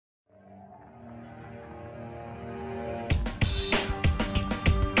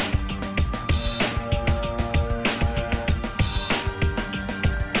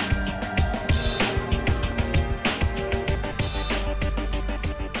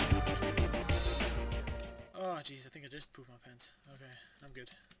jeez, I think I just pooped my pants. Okay, I'm good.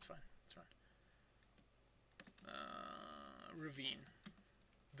 It's fine. It's fine. Ravine.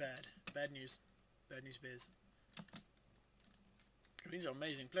 Bad. Bad news. Bad news bears. Ravines are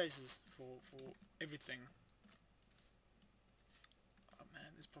amazing places for everything. Oh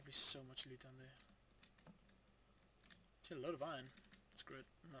man, there's probably so much loot down there. See a lot of iron. Screw it.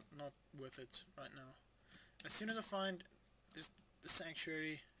 Not worth it right now. As soon as I find this, the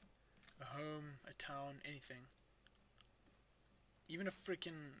sanctuary, a home, a town, anything, even a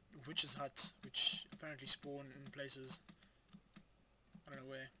freaking witch's hut, which apparently spawn in places, I don't know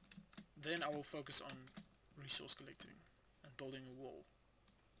where, then I will focus on resource collecting and building a wall.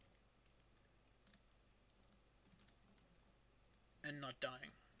 And not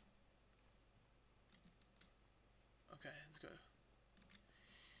dying. Okay, let's go.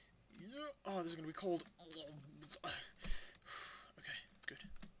 Yeah. Oh, this is gonna be cold. Okay, it's good.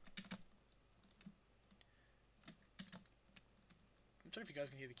 I'm sorry if you guys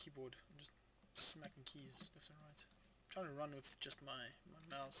can hear the keyboard. I'm just smacking keys left and right. I'm trying to run with just my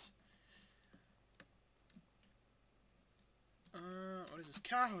mouse. What is this?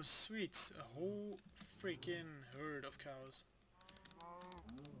 Cows! Sweet! A whole freaking herd of cows.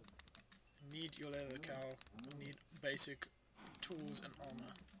 Need your leather, cow. I need basic tools and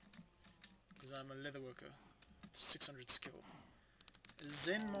armor. Because I'm a leather worker. 600 skill.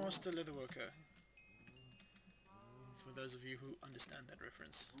 Zen Master Leather Worker. For those of you who understand that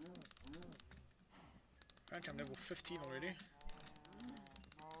reference. Apparently I'm level 15 already.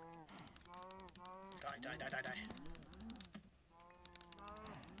 Die, die, die, die, die.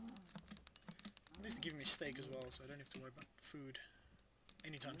 At least they're giving me steak as well, so I don't have to worry about food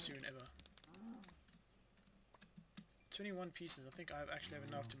anytime soon, ever. 21 pieces. I think I actually have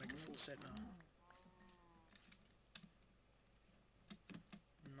enough to make a full set now.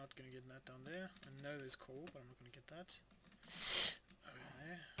 I'm not going to get that down there. I know there's coal, but I'm not going to get that. Over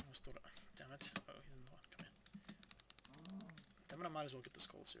there. I almost thought... Damn it. Oh, he's in the one. Come here. Damn it, I might as well get this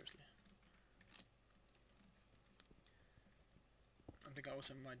coal, seriously. I think I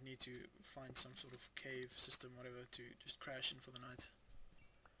also might need to find some sort of cave system, whatever, to just crash in for the night.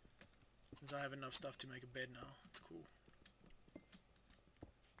 Since I have enough stuff to make a bed now, it's cool.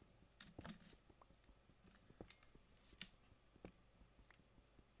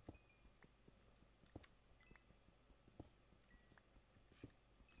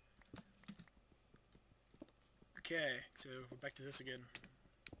 Okay, so we're back to this again.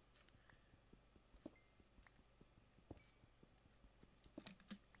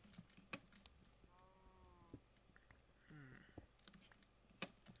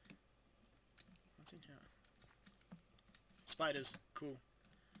 What's in here? Spiders, cool.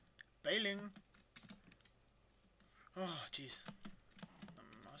 Bailing! Oh, jeez. My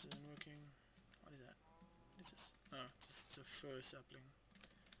mouse isn't working. What is that? What is this? Oh, it's a fir sapling.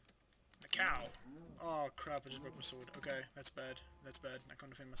 A cow! Oh crap, I just broke my sword. Okay, that's bad. That's bad. I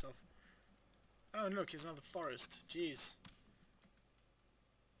can't defend myself. Oh, and look, here's another forest. Jeez.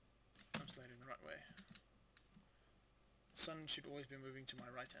 I'm sliding the right way. Sun should always be moving to my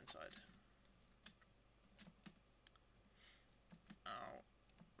right hand side. Ow.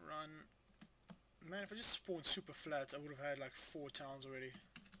 Run. Man, if I just spawned super flat, I would have had like 4 towns already.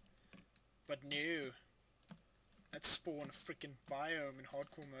 But no. Let's spawn a freaking biome in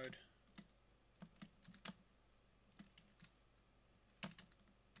hardcore mode.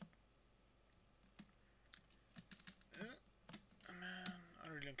 Man, I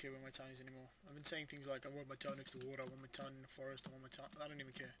really don't care where my town is anymore. I've been saying things like, I want my town next to water, I want my town in the forest, I want my town... I don't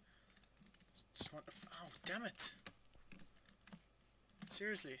even care. Just want... Oh, damn it!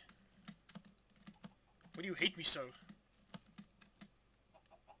 Seriously. Why do you hate me so?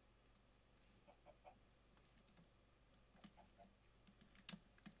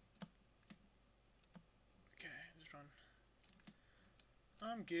 Okay, just run.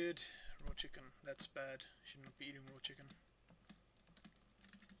 I'm good. Raw chicken. That's bad. Should not be eating raw chicken.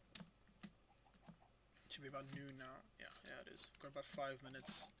 Should be about noon now. Yeah, it is. Got about 5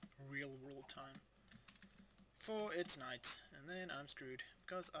 minutes real world time. For it's night, and then I'm screwed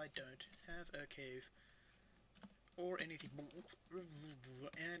because I don't have a cave or anything.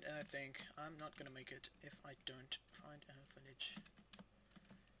 And I think I'm not gonna make it if I don't find a village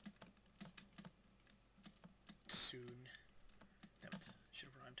soon. Damn it! Should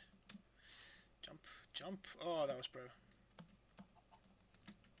have rhymed. Jump, jump! Oh, that was pro.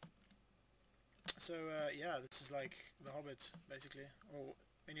 So yeah, this is like The Hobbit, basically, or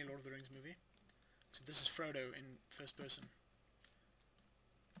any Lord of the Rings movie. So this is Frodo in first person.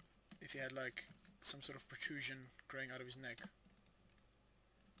 If he had like some sort of protrusion growing out of his neck.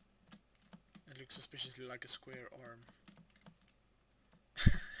 It looks suspiciously like a square arm.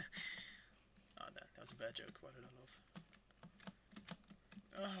 Oh, that was a bad joke. Why did I laugh?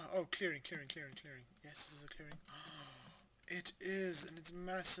 Oh, clearing. Yes, this is a clearing. It is, and it's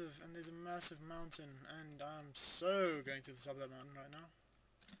massive, and there's a massive mountain, and I'm so going to the top of that mountain right now.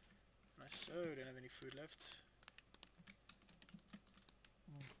 And I so don't have any food left.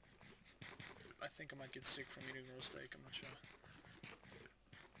 I think I might get sick from eating raw steak, I'm not sure.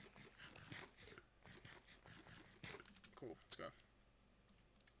 Cool, let's go.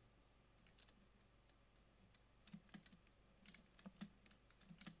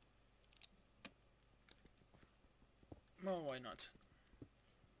 Well, why not?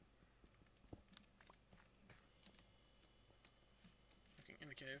 Looking in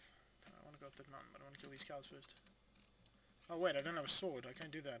the cave. I want to go up that mountain, but I want to kill these cows first. Oh wait, I don't have a sword, I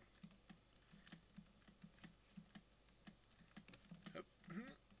can't do that. Let's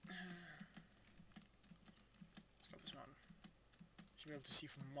go up this mountain. Should be able to see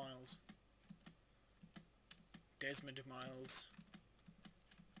for miles. Desmond Miles.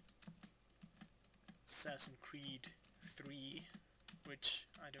 Assassin's Creed 3, which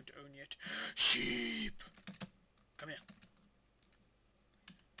I don't own yet. Sheep! Come here.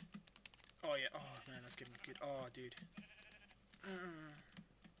 Oh yeah, oh man, that's getting good. Oh dude.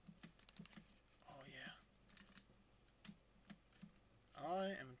 Oh yeah. I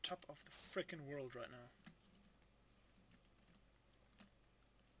am on top of the frickin' world right now.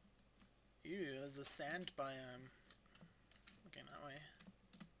 Ew, there's a sand biome. Looking that way.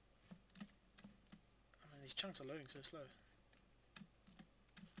 I mean, these chunks are loading so slow.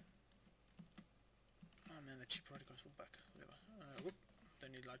 Oh man, the cheap particles will back. Whatever. Whoop.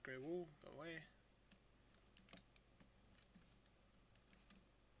 Don't need light grey wool. Go away.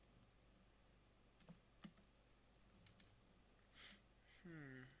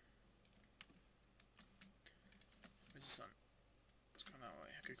 Where's the sun? It's going that way.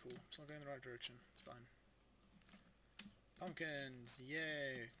 Okay, cool. It's not going in the right direction. It's fine. Pumpkins!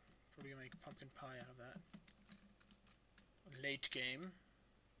 Yay! Probably gonna make pumpkin pie out of that. Late game.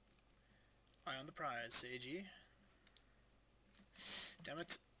 Eye on the prize, Seiji. Damn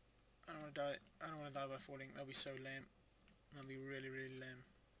it. I don't wanna die. I don't wanna die by falling. That'll be so lame. That'll be really, really lame.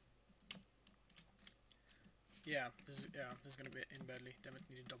 Yeah, this is gonna be in badly. Damn it,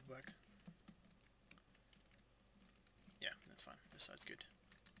 need a double back. Yeah, that's fine. This side's good.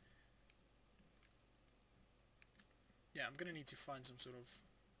 Yeah, I'm gonna need to find some sort of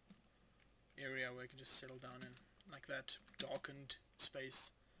area where I can just settle down in, like that darkened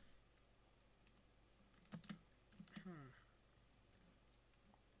space.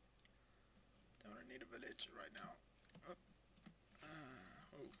 Don't I need a village right now?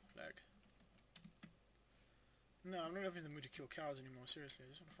 Oh, lag. No, I'm not in the mood to kill cows anymore, seriously, I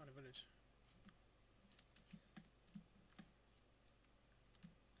just want to find a village.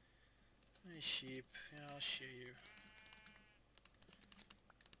 Hey sheep, yeah, I'll share you.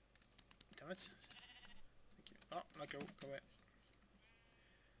 Damn it. Thank you. Oh, let go away.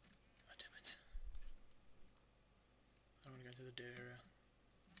 Oh, damn it. I don't want to go into the dead area.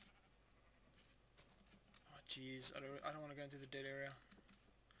 Oh jeez, I don't want to go into the dead area.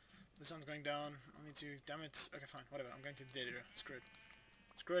 The sun's going down. I need to. Damn it. Okay, fine. Whatever. I'm going to the dead area. Screw it.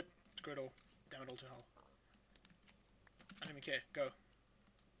 Screw it. Screw it all. Damn it all to hell. I don't even care. Go.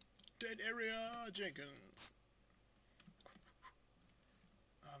 Dead area, Jenkins.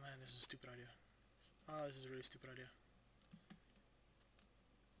 Oh man, this is a stupid idea. Oh, this is a really stupid idea.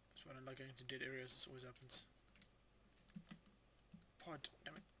 That's why I don't like going to dead areas. This always happens. Pod.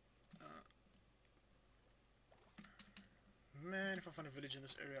 Damn it. Man, if I find a village in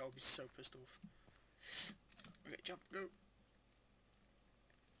this area, I'll be so pissed off. Okay, jump, go.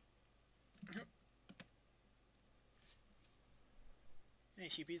 Hey,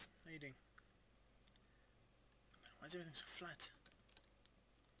 sheepies, how you doing? Man, why is everything so flat?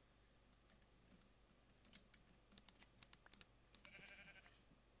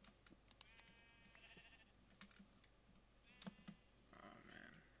 Oh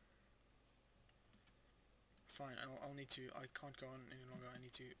man. Fine, I'll need to. I can't go on any longer. I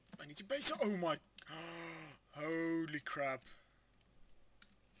need to base. Oh my! Holy crap!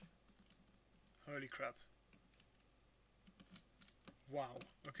 Holy crap! Wow.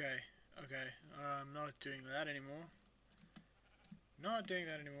 Okay. Okay. I'm not doing that anymore. Not doing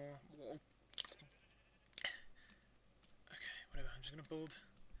that anymore. Okay. Whatever. I'm just gonna build.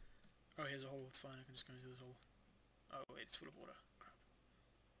 Oh, here's a hole. It's fine. I can just go into this hole. Oh wait, it's full of water. Crap.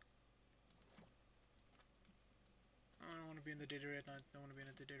 I don't want to be in the dead area at night. I don't want to be in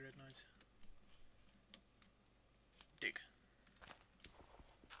the dead area at night. Dig.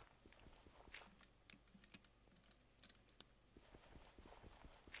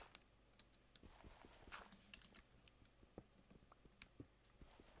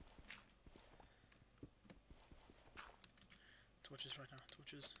 torches right now.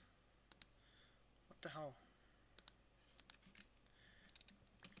 Torches. What the hell?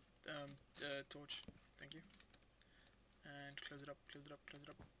 Torch. Thank you. And close it up, close it up, close it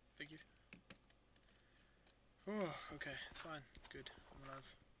up. Thank you. Oh, okay, it's fine. It's good. I'm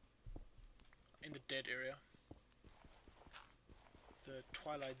alive. In the dead area. The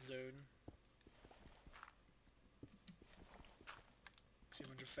Twilight Zone. See a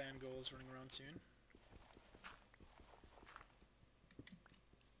bunch of fangirls running around soon.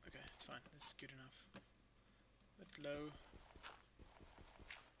 Okay, it's fine. This is good enough. A bit low.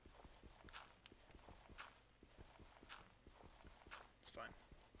 It's fine.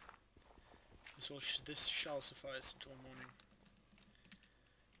 This shall suffice until morning.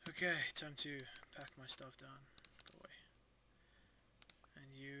 Okay, time to pack my stuff down. Go away.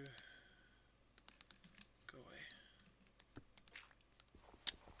 And you go away.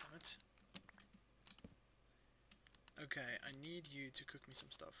 Damn it. Okay, I need you to cook me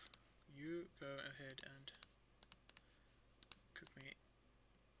some stuff. You go ahead and cook me.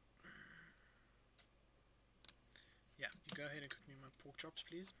 Yeah, you go ahead and cook me my pork chops,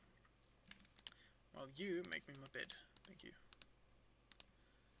 please. While you make me my bed. Thank you.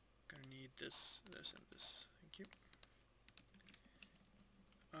 Gonna need this, this, and this. Thank you.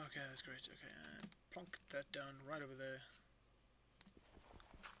 Okay, that's great. Okay, and plonk that down right over there.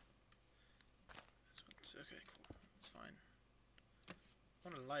 Okay, cool. It's fine. I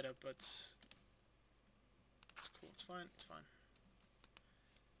want to light up, but it's cool. It's fine. It's fine.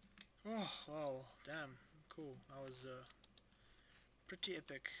 Oh, well, damn. Cool. That was pretty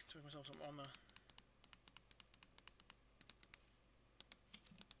epic. Let's make myself some armor.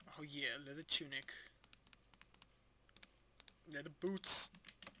 Oh yeah, leather tunic. Leather boots.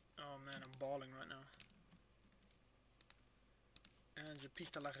 Oh man, I'm balling right now. And the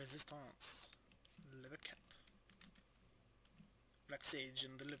piece de la resistance. Leather cap. Black sage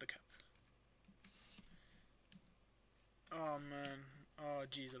and the leather cap. Oh man. Oh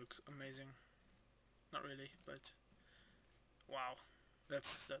geez, I look amazing. Not really, but wow.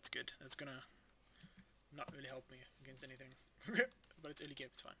 That's good. That's gonna not really help me against anything. But it's early game,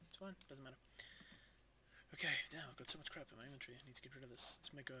 it's fine. It's fine, doesn't matter. Okay, damn, I've got so much crap in my inventory. I need to get rid of this.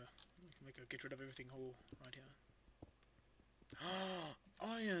 Let's make a get rid of everything whole right here. Ah,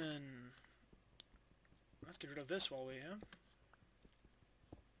 iron! Let's get rid of this while we're here.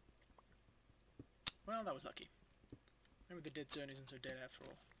 Well, that was lucky. Maybe the dead zone isn't so dead after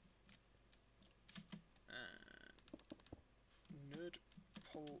all. Nerd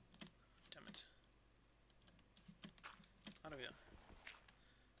pull. Damn it. Out of here.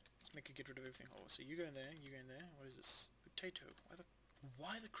 Let's make a get rid of everything whole. So you go in there, you go in there. What is this? Potato.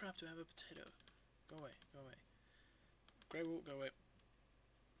 Why the crap do I have a potato? Go away, go away. Grey wool, go away.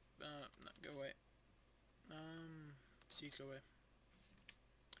 No, go away. Seeds, go away.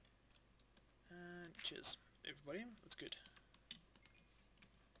 And cheers, everybody. That's good.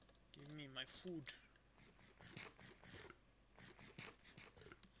 Give me my food.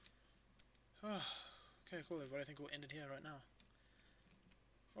 Oh, okay, cool, everybody. I think we'll end it here right now.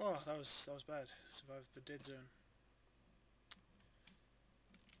 Oh, that was bad. Survived the dead zone.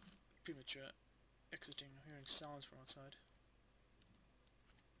 Premature exiting. Hearing sounds from outside.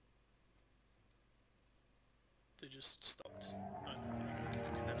 They just stopped. Oh.